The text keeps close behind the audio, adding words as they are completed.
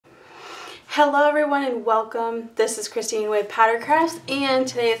Hello everyone and welcome. This is Christine with Powdercrafts, and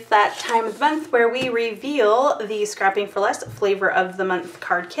today is that time of the month where we reveal the Scrapping for Less Flavor of the Month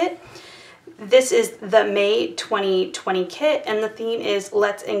card kit. This is the May 2020 kit and the theme is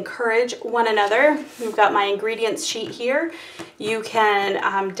Let's Encourage One Another. We've got my ingredients sheet here. You can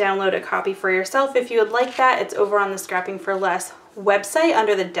download a copy for yourself if you would like that. It's over on the Scrapping for Less website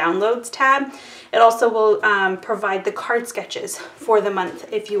under the Downloads tab. It also will provide the card sketches for the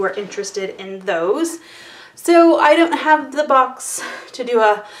month if you are interested in those. So I don't have the box to do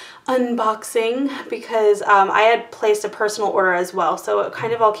a unboxing because I had placed a personal order as well, so it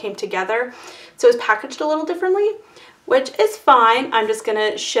kind of all came together. So it's packaged a little differently, which is fine. I'm just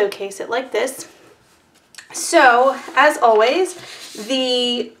gonna showcase it like this. So as always,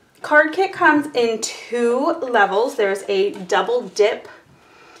 the card kit comes in two levels. There's a double dip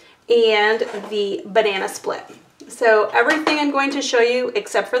and the banana split. So everything I'm going to show you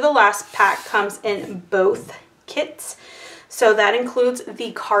except for the last pack comes in both kits. So that includes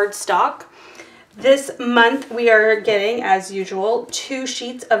the cardstock. This month we are getting, as usual, 2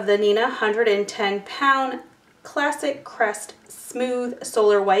 sheets of the Nina 110-pound Classic Crest Smooth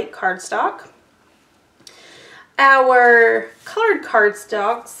Solar White cardstock. Our colored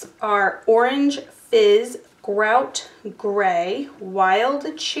cardstocks are Orange Fizz, Grout Gray,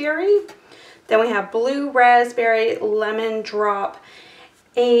 Wild Cherry. Then we have Blue Raspberry, Lemon Drop,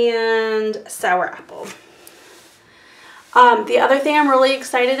 and Sour Apple. The other thing I'm really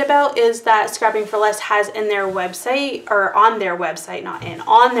excited about is that Scrapping for Less has in their website, or on their website, not in,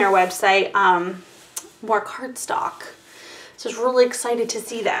 on their website, more cardstock. So I was really excited to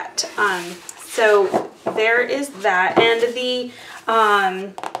see that. So there is that, and the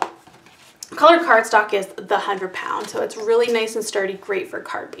colored cardstock is the 100-pound, so it's really nice and sturdy, great for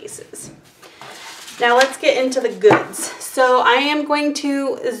card bases. Now let's get into the goods. So I am going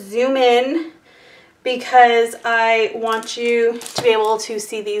to zoom in because I want you to be able to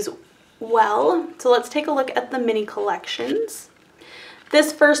see these well. So let's take a look at the mini collections.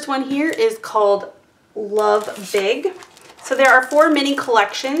 This first one here is called Love Big. So there are 4 mini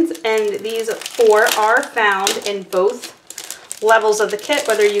collections, and these 4 are found in both levels of the kit,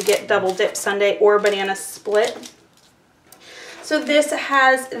 whether you get double dip sundae or banana split. So this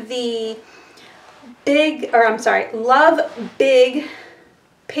has the Love Big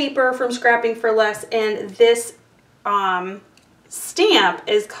paper from Scrapping for Less, and this stamp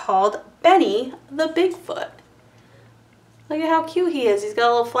is called Benny the Bigfoot. Look at how cute he is. He's got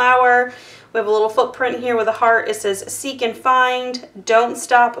a little flower. We have a little footprint here with a heart. It says seek and find, don't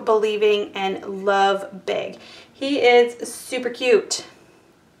stop believing, and love big. He is super cute.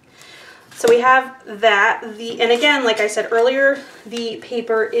 So we have that. And again, like I said earlier, the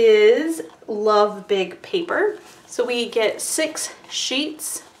paper is Love Big paper. So we get 6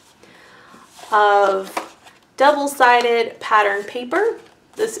 sheets of double-sided pattern paper.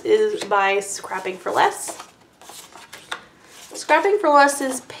 This is by Scrapping for Less. Scrapping for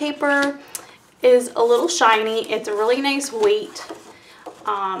Less's paper is a little shiny. It's a really nice weight.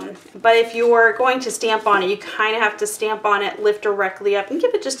 But if you're going to stamp on it, you kind of have to stamp on it, lift directly up, and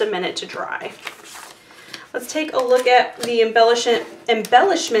give it just a minute to dry. Let's take a look at the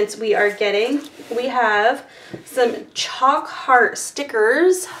embellishments we are getting. We have some chalk heart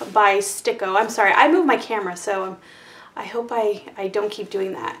stickers by Sticko. I'm sorry, I moved my camera, so I hope I don't keep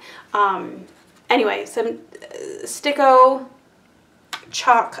doing that. Anyway, some Sticko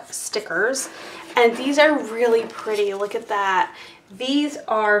chalk stickers, and these are really pretty. Look at that. These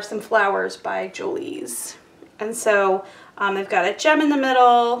are some flowers by Julie's, and so they've got a gem in the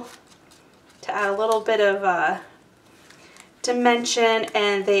middle to add a little bit of dimension,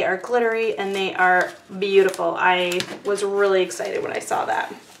 and they are glittery and they are beautiful. I was really excited when I saw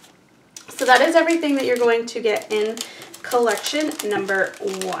that. So that is everything that you're going to get in collection number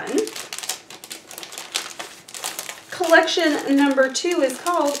 1. Collection number 2 is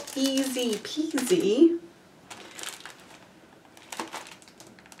called Easy Peasy.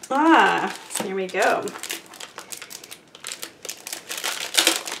 Here we go.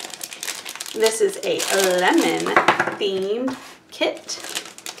 This is a lemon themed kit.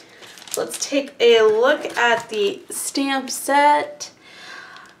 Let's take a look at the stamp set.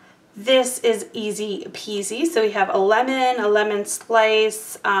 This is Easy Peasy. So we have a lemon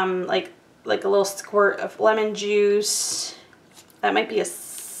slice, like a little squirt of lemon juice. That might be a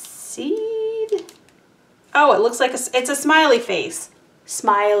seed. Oh, it looks like it's a smiley face.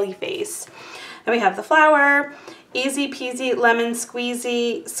 Smiley face. Then we have the flower, Easy Peasy Lemon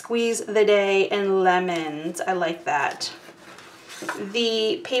Squeezy, Squeeze the Day, and lemons. I like that.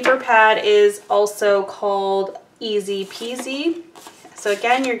 The paper pad is also called Easy Peasy. So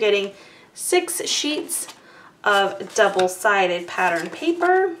again, you're getting 6 sheets of double-sided pattern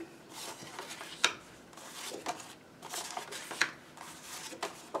paper.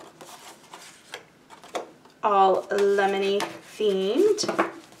 All lemony themed.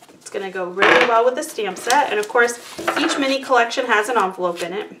 It's going to go really well with the stamp set. And of course, each mini collection has an envelope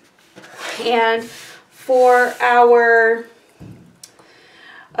in it. And for our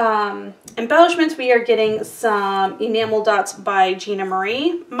embellishments, we are getting some enamel dots by Gina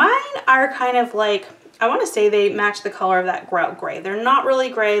Marie. Mine are kind of like, I want to say they match the color of that grout gray. They're not really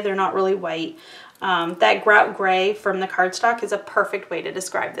gray, they're not really white. That grout gray from the cardstock is a perfect way to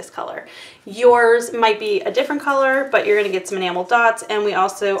describe this color. Yours might be a different color, but you're going to get some enamel dots, and we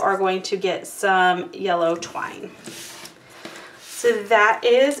also are going to get some yellow twine. So that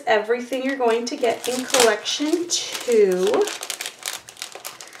is everything you're going to get in collection 2.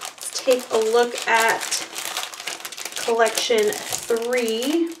 Let's take a look at collection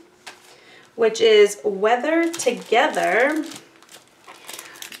 3, which is Weather Together.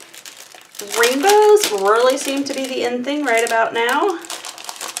 Rainbows really seem to be the in thing right about now,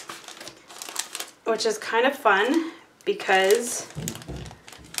 which is kind of fun because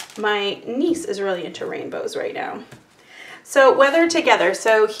my niece is really into rainbows right now. So Weather Together.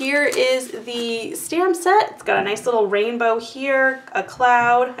 So here is the stamp set. It's got a nice little rainbow here, a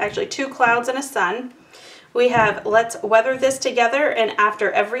cloud, actually 2 clouds and a sun. We have Let's Weather This Together, and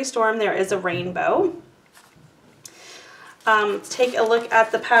after every storm there is a rainbow. Let's take a look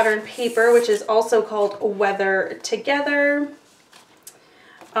at the pattern paper, which is also called Weather Together.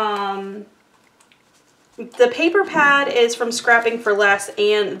 The paper pad is from Scrapping for Less,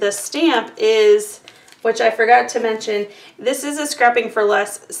 and the stamp is, which I forgot to mention, this is a Scrapping for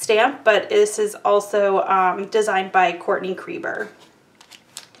Less stamp, but this is also designed by Courtney Krieber.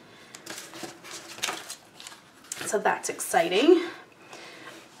 So that's exciting.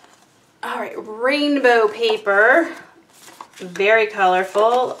 All right, rainbow paper. Very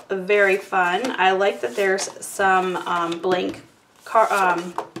colorful, very fun. I like that there's some blank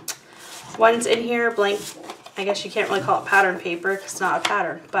ones in here. Blank, I guess you can't really call it pattern paper because it's not a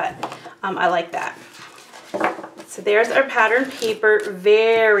pattern, but I like that. So there's our pattern paper,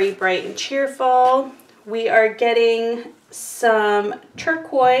 very bright and cheerful. We are getting some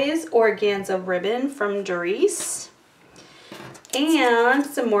turquoise organza ribbon from Doris and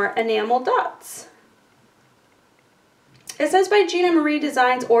some more enamel dots. It says by Gina Marie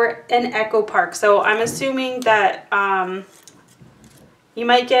Designs or an Echo Park. So I'm assuming that you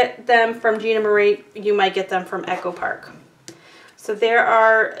might get them from Gina Marie, you might get them from Echo Park. So there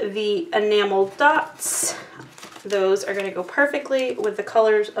are the enamel dots. Those are going to go perfectly with the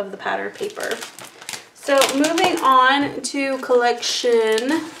colors of the pattern paper. So moving on to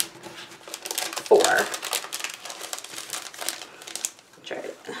collection 4. Try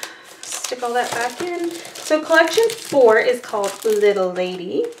to stick all that back in. So collection 4 is called Little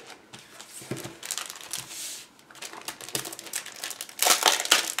Lady.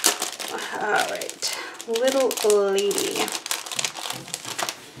 All right, Little Lady.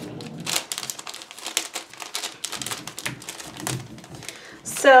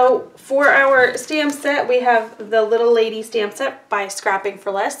 So for our stamp set, we have the Little Lady stamp set by Scrapping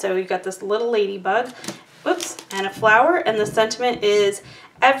for Less. So you've got this little ladybug, whoops, and a flower, and the sentiment is,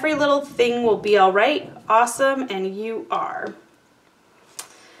 every little thing will be all right, awesome, and you are.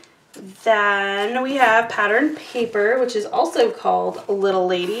 Then we have pattern paper, which is also called Little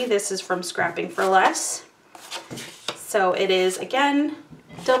Lady. This is from Scrapping for Less. So it is, again,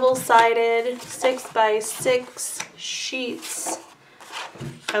 double-sided, 6x6 sheets.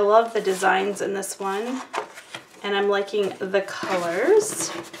 I love the designs in this one, and I'm liking the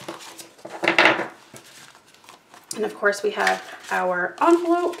colors. And of course we have our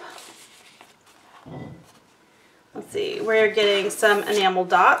envelope. Let's see, we're getting some enamel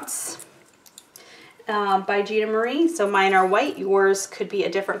dots by Gina Marie. So mine are white, yours could be a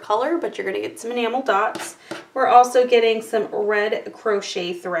different color, but you're gonna get some enamel dots. We're also getting some red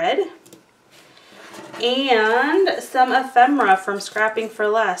crochet thread and some ephemera from Scrapping for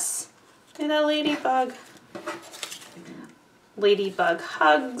Less. Look at that ladybug. Ladybug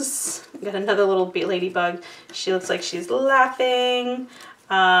hugs. We got another little ladybug. She looks like she's laughing.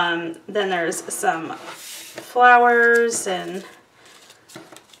 Then there's some flowers and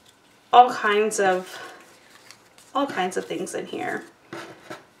all kinds of things in here.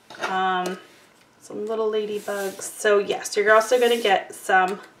 Some little ladybugs. So yes, you're also going to get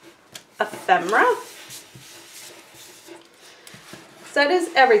some ephemera. So that is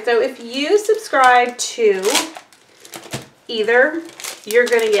everything. So if you subscribe to either, you're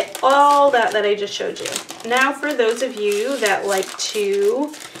going to get all that I just showed you. Now for those of you that like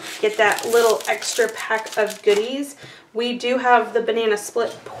to get that little extra pack of goodies. We do have the banana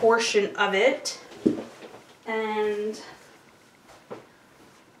split portion of it, and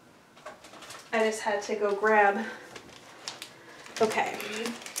I just had to go grab. Okay.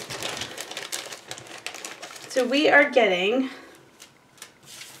 So we are getting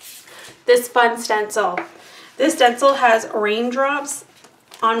this fun stencil. This stencil has raindrops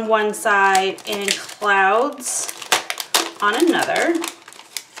on one side and clouds on another.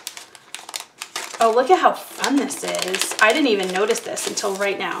 Oh, look at how fun this is. I didn't even notice this until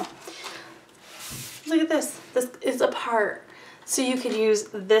right now. Look at this. This is a part. So you could use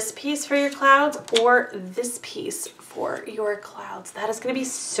this piece for your clouds or this piece for your clouds. That is going to be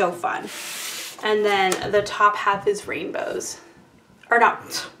so fun. And then the top half is rainbows. Or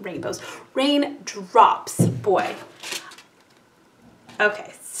not rainbows, raindrops, boy.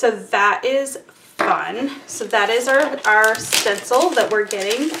 Okay, so that is fun. So that is our stencil that we're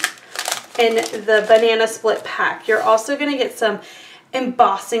getting in the banana split pack. You're also gonna get some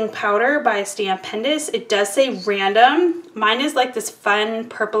embossing powder by Stampendous. It does say random. Mine is like this fun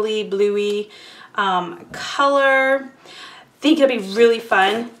purpley, bluey color. I think it'll be really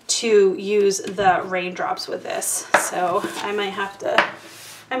fun to use the raindrops with this. So I might have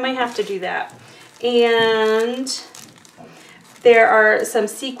to do that. And there are some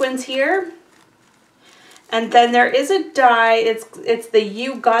sequins here. And then there is a die. It's the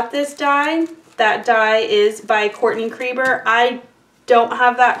You Got This die. That die is by Courtney Krieber. I don't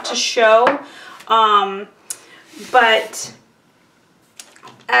have that to show. But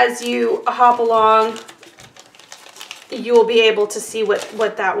as you hop along, you will be able to see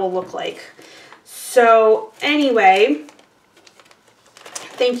what that will look like. So anyway,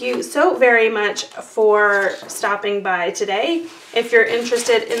 thank you so very much for stopping by today. If you're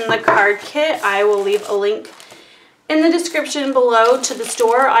interested in the card kit, I will leave a link in the description below to the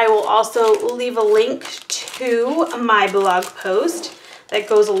store. I will also leave a link to my blog post that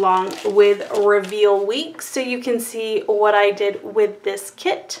goes along with Reveal Week so you can see what I did with this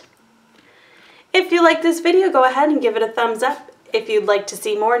kit. If you like this video, go ahead and give it a thumbs up. If you'd like to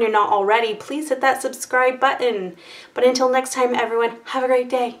see more and you're not already, please hit that subscribe button. But until next time, everyone, have a great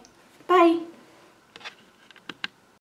day. Bye.